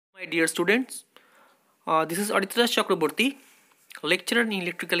My dear students, this is Aditya Chakraborty, lecturer in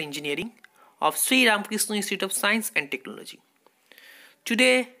electrical engineering of Sri Ramakrishna Institute of Science and Technology.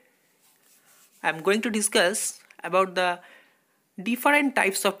 Today, I am going to discuss about the different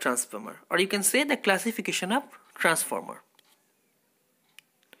types of transformer, or you can say the classification of transformer.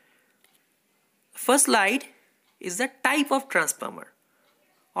 First slide is the type of transformer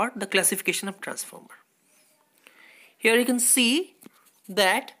or the classification of transformer. Here you can see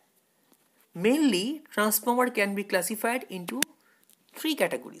that mainly transformer can be classified into three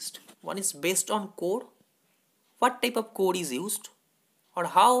categories. One is based on core, what type of core is used, or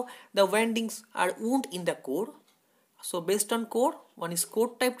how the windings are wound in the core. So based on core, one is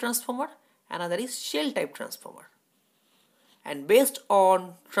core type transformer, another is shell type transformer. And based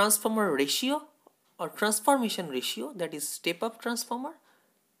on transformer ratio or transformation ratio, that is step up transformer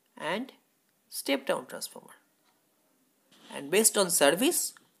and step down transformer. And based on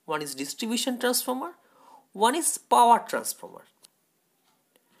service, one is distribution transformer, one is power transformer.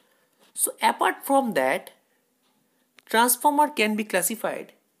 So apart from that, transformer can be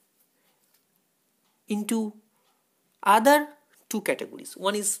classified into other two categories.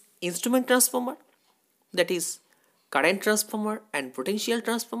 One is instrument transformer, that is current transformer and potential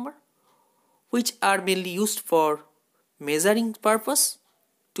transformer, which are mainly used for measuring purpose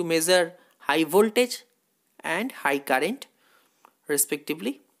to measure high voltage and high current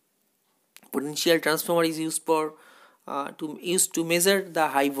respectively. Potential transformer is used for to measure the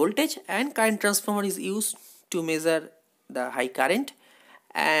high voltage, and current transformer is used to measure the high current.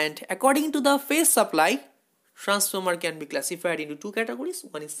 And according to the phase supply, transformer can be classified into two categories.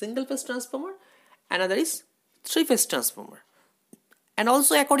 One is single phase transformer, another is three phase transformer. And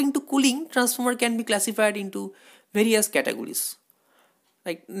also according to cooling, transformer can be classified into various categories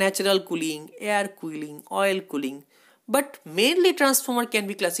like natural cooling, air cooling, oil cooling. But mainly transformer can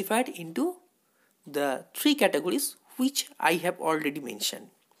be classified into the three categories which I have already mentioned.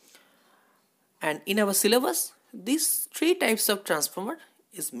 And in our syllabus, these three types of transformer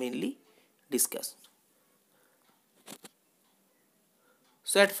is mainly discussed.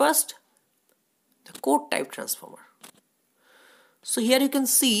 So at first, the core type transformer. So here you can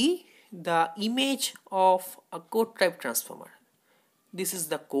see the image of a core type transformer. This is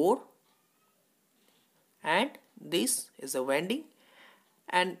the core and this is a winding,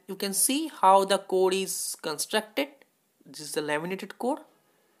 and you can see how the core is constructed. This is the laminated core.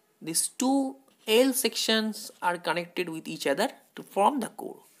 These two L sections are connected with each other to form the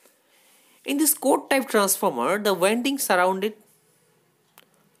core. In this core type transformer, the winding surrounded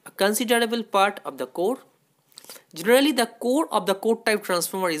a considerable part of the core. Generally, the core of the core type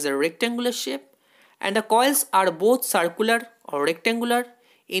transformer is a rectangular shape, and the coils are both circular or rectangular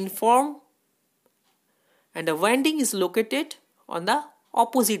in form, and the winding is located on the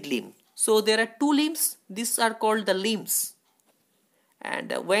opposite limb. So there are two limbs. These are called the limbs, and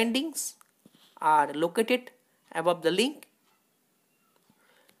the windings are located above the link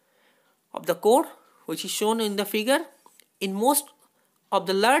of the core, which is shown in the figure. In most of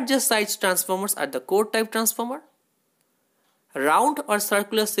the larger size transformers are the core type transformer. Round or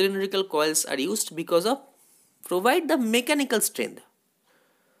circular cylindrical coils are used because of provide the mechanical strength.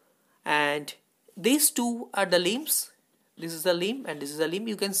 And these two are the limbs. This is the limb and this is the limb.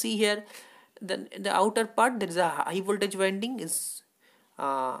 You can see here the outer part, there is a high voltage winding is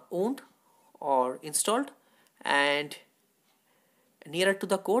wound or installed, and nearer to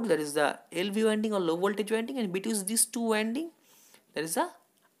the core there is the LV winding or low voltage winding, and between these two winding there is a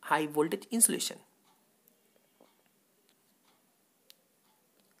high voltage insulation.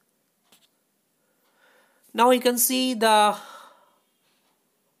 Now you can see the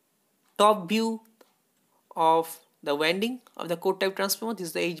top view of the winding of the core type transformer. This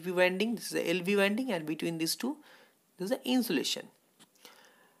is the HV winding, this is the LV winding, and between these two there is the insulation.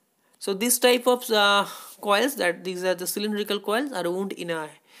 So this type of coils, that these are the cylindrical coils, are wound in a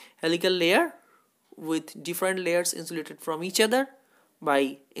helical layer with different layers insulated from each other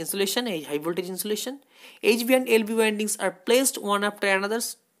by insulation, a high voltage insulation. HV and LV windings are placed one after another,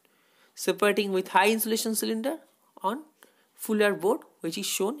 separating with high insulation cylinder on fuller board, which is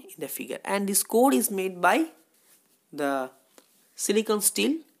shown in the figure. And this core is made by the silicon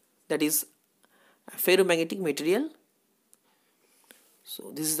steel, that is a ferromagnetic material.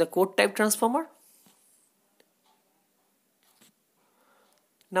 So this is the core type transformer.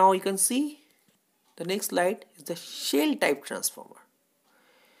 Now you can see the next slide is the shell type transformer.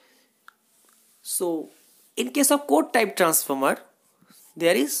 So in case of core type transformer,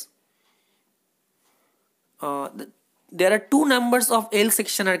 there are two numbers of L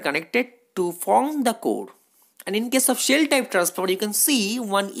section are connected to form the core, And in case of shell type transformer, you can see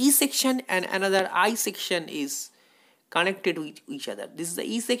one E section and another I section is connected with each other. This is the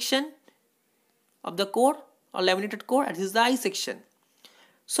E section of the core or laminated core, and this is the I section.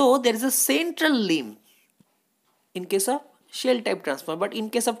 So there is a central limb in case of shell type transformer, but in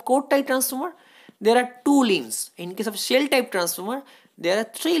case of core type transformer there are two limbs. In case of shell type transformer there are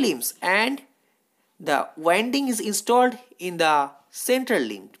three limbs, and the winding is installed in the central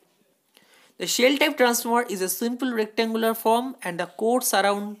limb. The shell type transformer is a simple rectangular form, and the core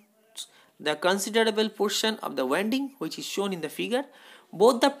surrounds the considerable portion of the winding, which is shown in the figure.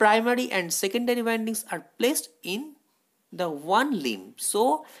 Both the primary and secondary windings are placed in the one limb.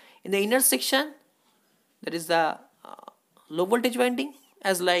 So in the inner section there is the low voltage winding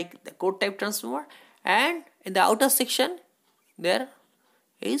as like the core type transformer, and in the outer section there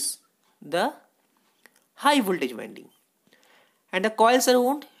is the high voltage winding, and the coils are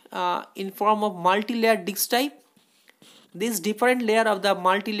wound in form of multi-layer disc type. These different layers of the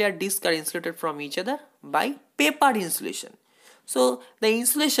multi-layer disc are insulated from each other by paper insulation. So the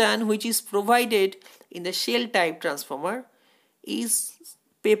insulation which is provided in the shell type transformer is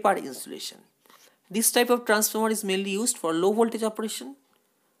paper insulation. This type of transformer is mainly used for low voltage operation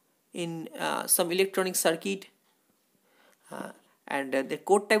in some electronic circuit, and the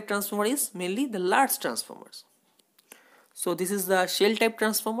core type transformer is mainly the large transformers. So this is the shell type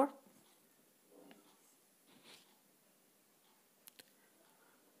transformer.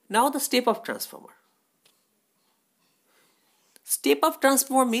 Now the step up transformer. Step up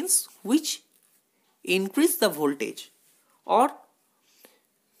transformer means which increase the voltage, or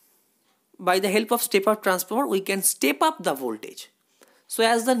by the help of step up transformer we can step up the voltage. So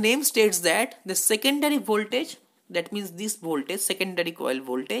as the name states that the secondary voltage, that means this voltage, secondary coil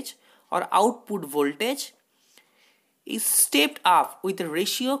voltage or output voltage, is stepped up with a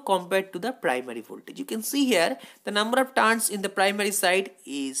ratio compared to the primary voltage. You can see here the number of turns in the primary side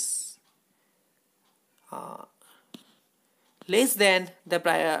is less than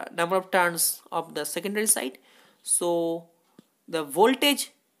the number of turns of the secondary side. So the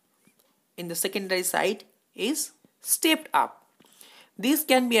voltage in the secondary side is stepped up. This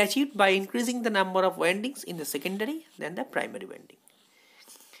can be achieved by increasing the number of windings in the secondary than the primary winding.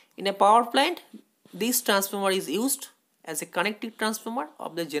 In a power plant, this transformer is used as a connecting transformer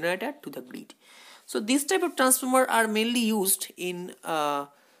of the generator to the grid. So this type of transformer are mainly used in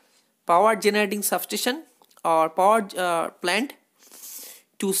power generating substation or power plant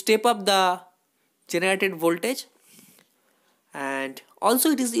to step up the generated voltage, and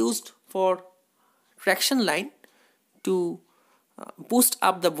also it is used for traction line to boost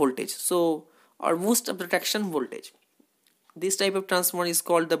up the voltage, or boost up the traction voltage. This type of transformer is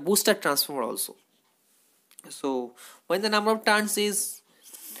called the booster transformer also. So when the number of turns is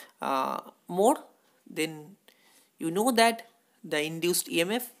more, then you know that the induced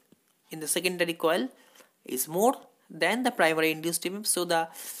EMF in the secondary coil is more than the primary induced EMF, so the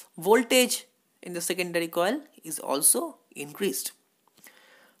voltage in the secondary coil is also increased.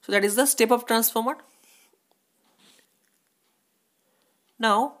 So that is the step up transformer.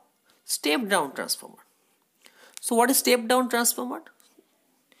 Now step down transformer. So what is step down transformer?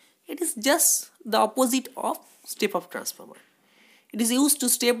 It is just the opposite of step up transformer. It is used to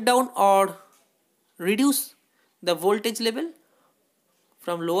step down or reduce the voltage level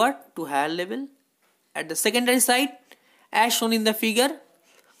from lower to higher level at the secondary side as shown in the figure,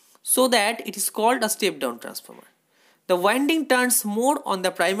 so that it is called a step down transformer. The winding turns more on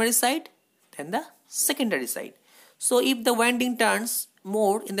the primary side than the secondary side. So if the winding turns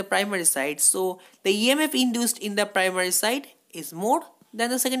more in the primary side, so the EMF induced in the primary side is more than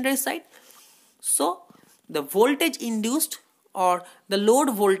the secondary side. So the voltage induced or the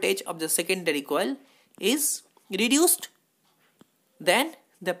load voltage of the secondary coil is reduced than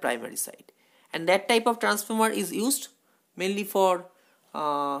the primary side, and that type of transformer is used mainly for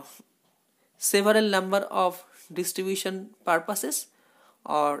several number of distribution purposes,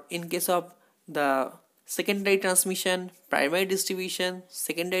 or in case of the secondary transmission, primary distribution,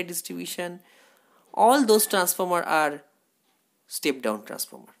 secondary distribution, all those transformer are step down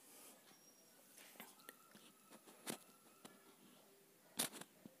transformer.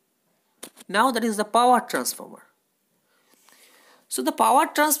 Now that is the power transformer. So the power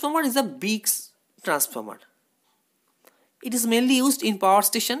transformer is a big transformer. It is mainly used in power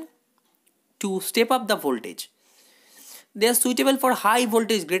station to step up the voltage. They are suitable for high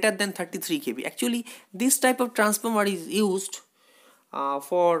voltage greater than 33 kV. Actually, this type of transformer is used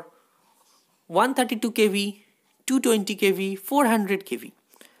for 132 kV, 220 kV, 400 kV.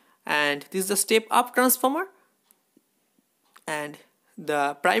 And this is the step up transformer. And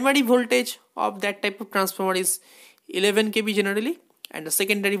the primary voltage of that type of transformer is 11 kV generally, and the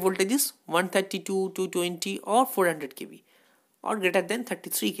secondary voltage is 132, 220 or 400 kV or greater than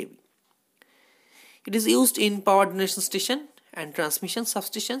 33 kV. It is used in power generation station and transmission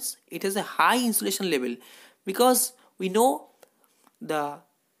substations. It has a high insulation level because we know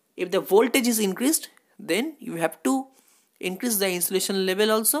if the voltage is increased, then you have to increase the insulation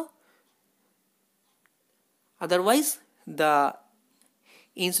level also. Otherwise, the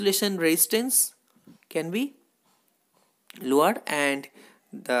insulation resistance can be lowered and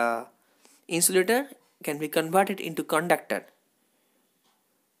the insulator can be converted into conductor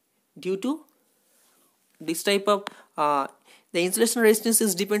due to this type of the insulation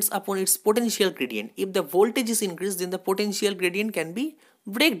resistance depends upon its potential gradient. If the voltage is increased, then the potential gradient can be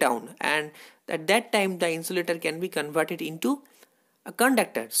breakdown, and at that time the insulator can be converted into a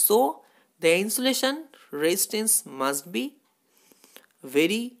conductor. So the insulation resistance must be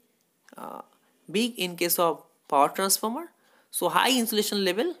very big in case of power transformer. So high insulation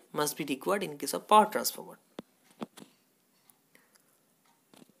level must be required in case of power transformer.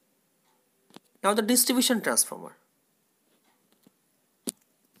 Now the distribution transformer.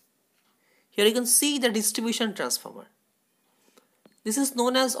 Here you can see the distribution transformer. This is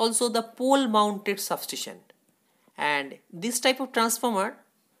known as also the pole mounted substation, and this type of transformer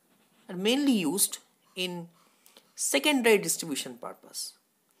are mainly used in secondary distribution purpose.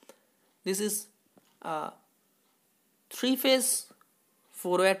 This is a 3-phase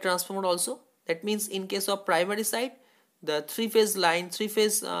 4-wire transformer also. That means in case of primary side, the 3-phase line,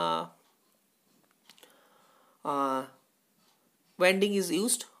 3-phase winding is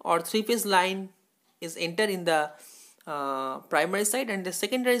used, or 3-phase line is entered in the primary side, and the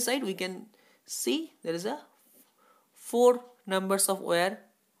secondary side we can see there is a 4 numbers of wire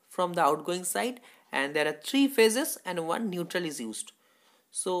from the outgoing side, and there are 3 phases and 1 neutral is used.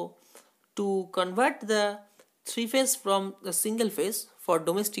 So to convert the 3-phase from the single phase for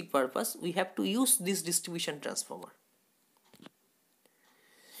domestic purpose, we have to use this distribution transformer.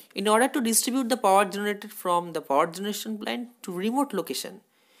 In order to distribute the power generated from the power generation plant to remote location,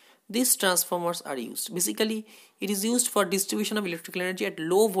 these transformers are used. Basically, it is used for distribution of electrical energy at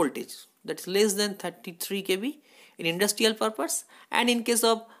low voltage, that is less than 33 kV in industrial purpose, and in case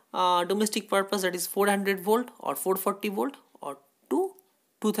of domestic purpose, that is 400 volt or 440 volt or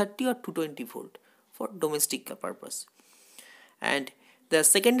 230 or 220 volt for domestic purpose. And the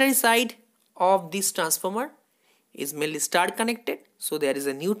secondary side of this transformer is mainly star connected, so there is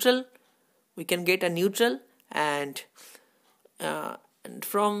a neutral. We can get a neutral, and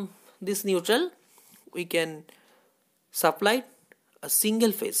from this neutral we can supply a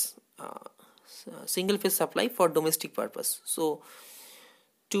single phase supply for domestic purpose. So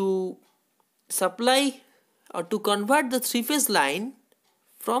to supply or to convert the 3-phase line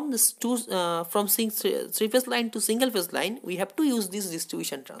from this from 3-phase line to single phase line, we have to use these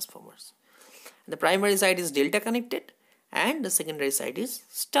distribution transformers. The primary side is delta connected and the secondary side is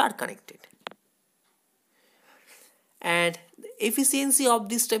star connected. And the efficiency of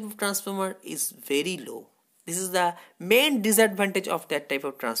this type of transformer is very low. This is the main disadvantage of that type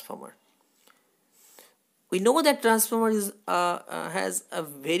of transformer. We know that transformer is has a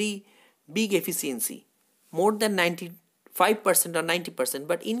very big efficiency, more than 95% or 90%,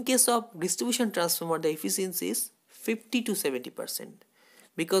 but in case of distribution transformer the efficiency is 50 to 70%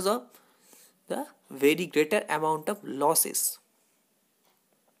 because of the very greater amount of losses.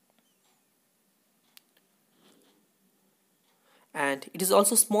 And it is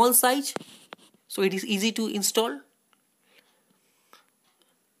also small size, so it is easy to install.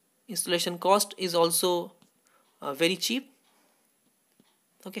 Installation cost is also very cheap.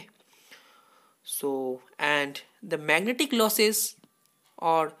 Okay, so and the magnetic losses,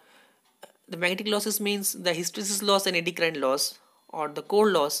 or the magnetic losses means the hysteresis loss and eddy current loss or the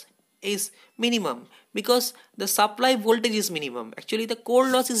core loss is minimum because the supply voltage is minimum. Actually the core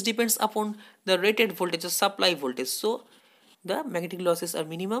losses depends upon the rated voltage or supply voltage, so the magnetic losses are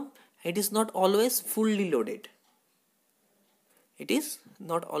minimum. It is not always fully loaded. It is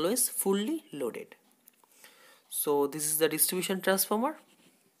not always fully loaded. So this is the distribution transformer.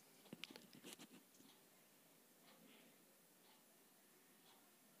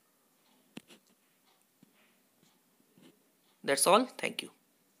 That's all. Thank you.